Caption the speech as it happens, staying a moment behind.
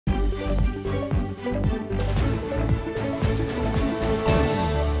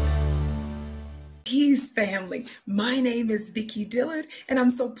Peace, family. My name is Vicki Dillard, and I'm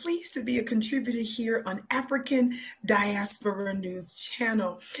so pleased to be a contributor here on African Diaspora News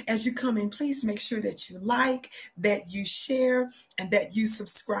Channel. As you come in, please make sure that you like, that you share, and that you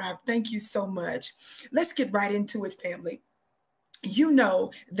subscribe. Thank you so much. Let's get right into it, family. You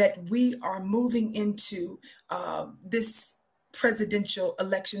know that we are moving into this presidential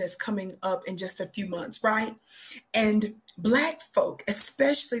election that's coming up in just a few months, right? And Black folk,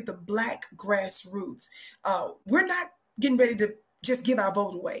 especially the Black grassroots, we're not getting ready to just give our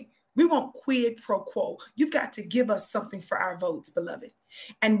vote away. We want quid pro quo. You've got to give us something for our votes, beloved.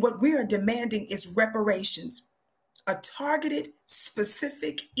 And what we are demanding is reparations, a targeted,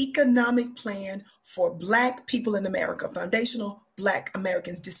 specific economic plan for Black people in America, foundational Black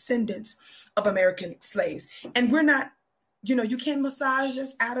Americans, descendants of American slaves. And we're not, you can't massage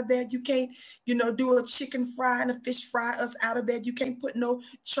us out of that. You can't, do a chicken fry and a fish fry us out of that. You can't put no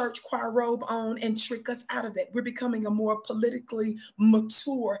church choir robe on and trick us out of that. We're becoming a more politically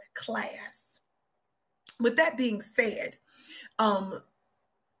mature class. With that being said,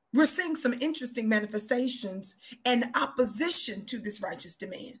 we're seeing some interesting manifestations and opposition to this righteous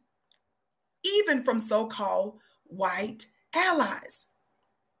demand, even from so-called white allies.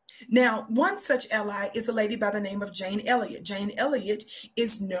 Now, one such ally is a lady by the name of Jane Elliot. Jane Elliot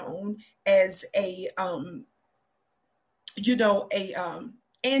is known as a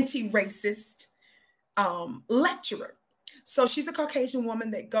anti-racist lecturer. So she's a Caucasian woman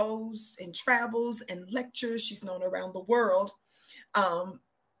that goes and travels and lectures. She's known around the world by,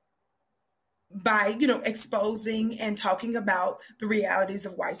 exposing and talking about the realities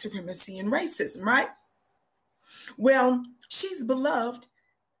of white supremacy and racism, right? Well, she's beloved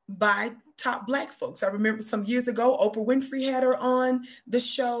by top Black folks. I remember some years ago, Oprah Winfrey had her on the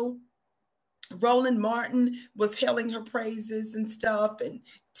show. Roland Martin was hailing her praises and stuff, and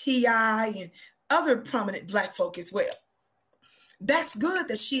T.I. and other prominent Black folk as well. That's good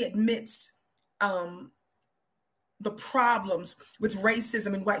that she admits the problems with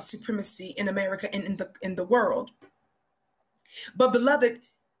racism and white supremacy in America and in the world. But beloved,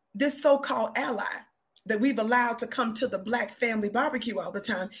 this so-called ally that we've allowed to come to the Black family barbecue all the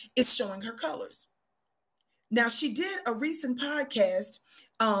time is showing her colors. Now, she did a recent podcast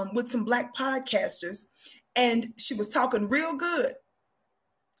with some Black podcasters, and she was talking real good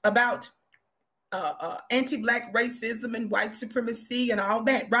about anti-Black racism and white supremacy and all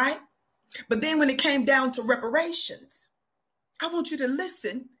that, right? But then when it came down to reparations, I want you to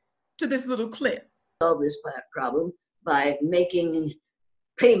listen to this little clip. Solve this problem by making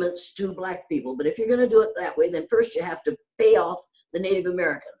payments to Black people. But if you're going to do it that way, then first you have to pay off the Native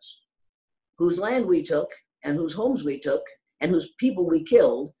Americans whose land we took and whose homes we took and whose people we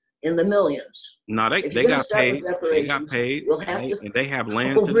killed in the millions. No, they got paid. They got paid. We'll have to, they have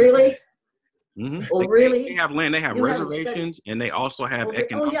land. Oh, really? Mm-hmm. Oh, really? They have land. They have reservations, and they also have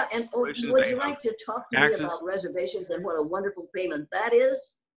economic. Oh, yeah. And would you like to talk to me about reservations and what a wonderful payment that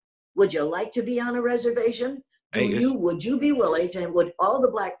is? Would you like to be on a reservation? Would you be willing to, would all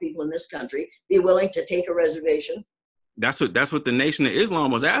the Black people in this country be willing to take a reservation? That's what the Nation of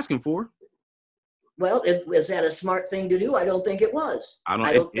Islam was asking for. Well, was that a smart thing to do? I don't think it was.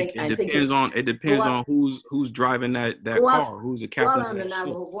 It depends on who's driving that car, who's the captain.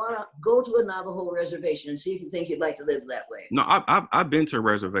 Go to a Navajo reservation and see if you think you'd like to live that way. No, I've been to a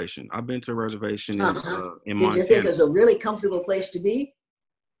reservation. I've been to a reservation in Montana. Did you think it was a really comfortable place to be?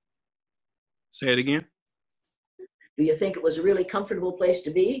 Say it again. Do you think it was a really comfortable place to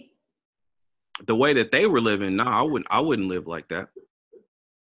be? The way that they were living, no, I wouldn't live like that.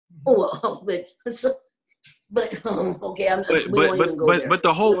 Oh, okay. But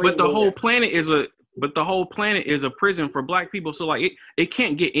the whole planet is a prison for Black people. So like it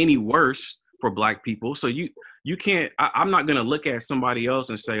can't get any worse for Black people. So you can't. I'm not gonna look at somebody else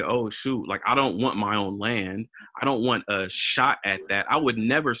and say, oh shoot, like I don't want my own land. I don't want a shot at that. I would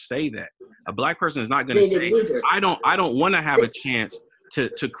never say that. A Black person is not gonna say I don't want to have a chance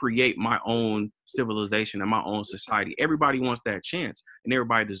to create my own civilization and my own society. Everybody wants that chance, and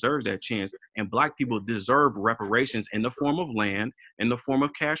everybody deserves that chance. And Black people deserve reparations in the form of land, in the form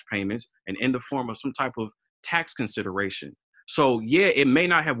of cash payments, and in the form of some type of tax consideration. So yeah, it may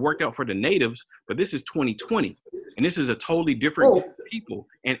not have worked out for the natives, but this is 2020, and this is a totally different group of people,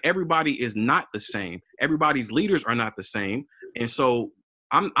 and everybody is not the same. Everybody's leaders are not the same, and so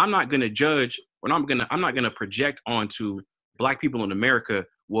I'm not going to judge, or I'm not going to project onto Black people in America,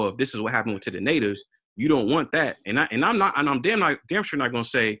 well, if this is what happened to the natives, you don't want that. And I'm damn sure not going to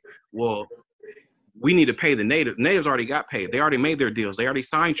say, well, we need to pay the natives. Natives already got paid. They already made their deals. They already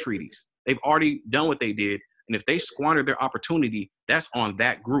signed treaties. They've already done what they did. And if they squander their opportunity, that's on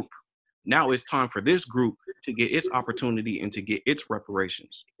that group. Now it's time for this group to get its opportunity and to get its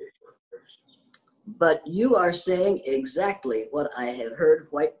reparations. But you are saying exactly what I have heard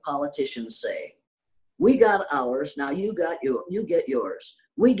white politicians say. We got ours, now you get yours.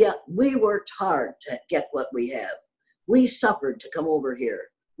 We worked hard to get what we have. We suffered to come over here.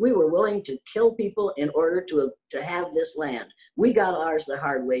 We were willing to kill people in order to have this land. We got ours the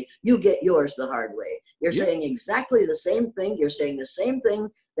hard way. You get yours the hard way. You're saying exactly the same thing. You're saying the same thing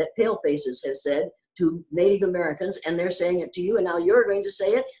that palefaces have said to Native Americans, and they're saying it to you, and now you're going to say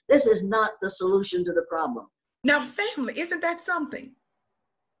it. This is not the solution to the problem. Now, family, isn't that something?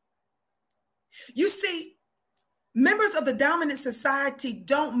 You see, members of the dominant society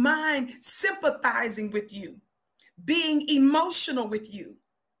don't mind sympathizing with you, being emotional with you,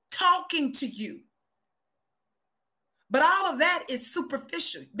 talking to you. But all of that is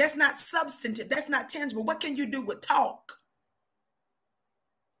superficial. That's not substantive. That's not tangible. What can you do with talk?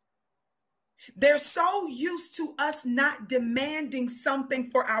 They're so used to us not demanding something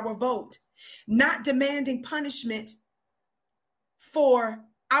for our vote, not demanding punishment for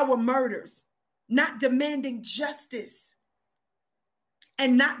our murders, not demanding justice,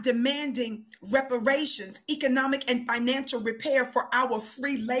 and not demanding reparations, economic and financial repair for our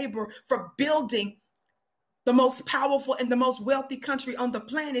free labor, for building the most powerful and the most wealthy country on the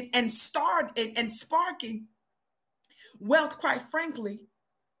planet and sparking wealth, quite frankly,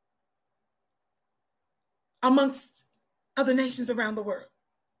 amongst other nations around the world.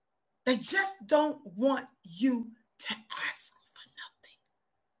 They just don't want you to ask for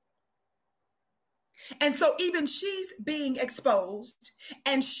nothing. And so even she's being exposed,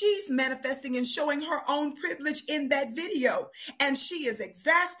 and she's manifesting and showing her own privilege in that video. And she is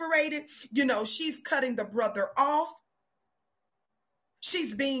exasperated. You know, she's cutting the brother off.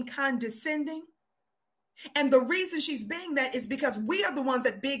 She's being condescending. And the reason she's being that is because we are the ones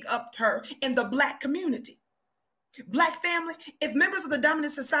that big up her in the Black community. Black family, if members of the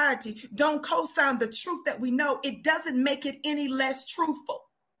dominant society don't co-sign the truth that we know, it doesn't make it any less truthful.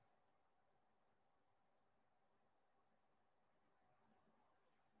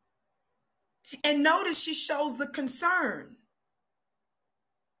 And notice she shows the concern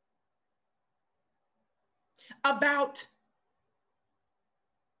about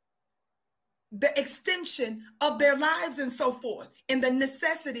the extension of their lives and so forth, and the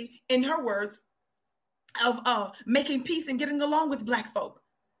necessity, in her words, of making peace and getting along with Black folk.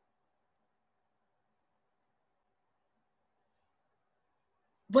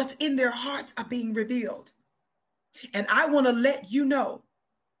 What's in their hearts are being revealed. And I want to let you know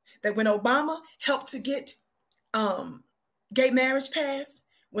that when Obama helped to get gay marriage passed,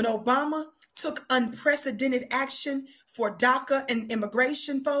 when Obama took unprecedented action for DACA and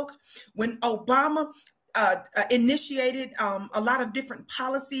immigration folk, when Obama initiated a lot of different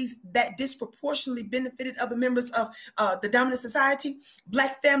policies that disproportionately benefited other members of the dominant society,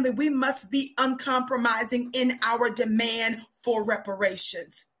 Black family, we must be uncompromising in our demand for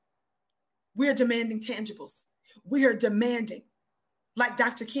reparations. We're demanding tangibles. We are demanding, like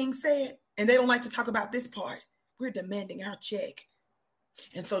Dr. King said, and they don't like to talk about this part, we're demanding our check.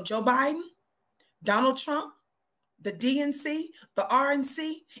 And so Joe Biden, Donald Trump, the DNC, the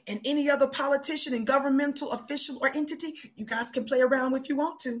RNC, and any other politician and governmental official or entity, you guys can play around if you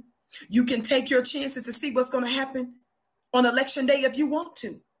want to. You can take your chances to see what's going to happen on election day if you want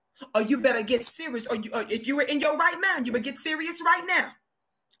to. Or you better get serious, or if you were in your right mind, you would get serious right now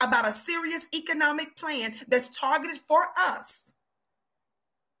about a serious economic plan that's targeted for us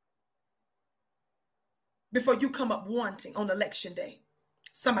before you come up wanting on election day.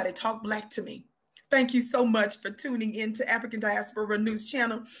 Somebody talk Black to me. Thank you so much for tuning in to African Diaspora News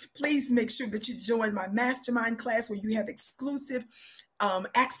Channel. Please make sure that you join my mastermind class where you have exclusive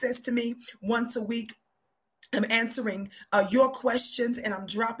access to me once a week. I'm answering your questions, and I'm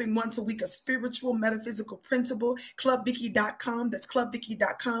dropping once a week a spiritual metaphysical principle, clubvicki.com. That's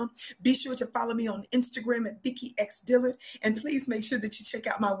clubvicki.com. Be sure to follow me on Instagram at Vicki X Dillard. And please make sure that you check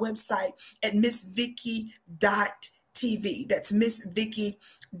out my website at missvicki.tv. That's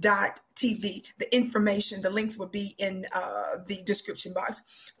missvicki.tv. The information, the links will be in the description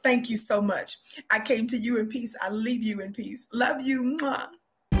box. Thank you so much. I came to you in peace. I leave you in peace. Love you. Mwah.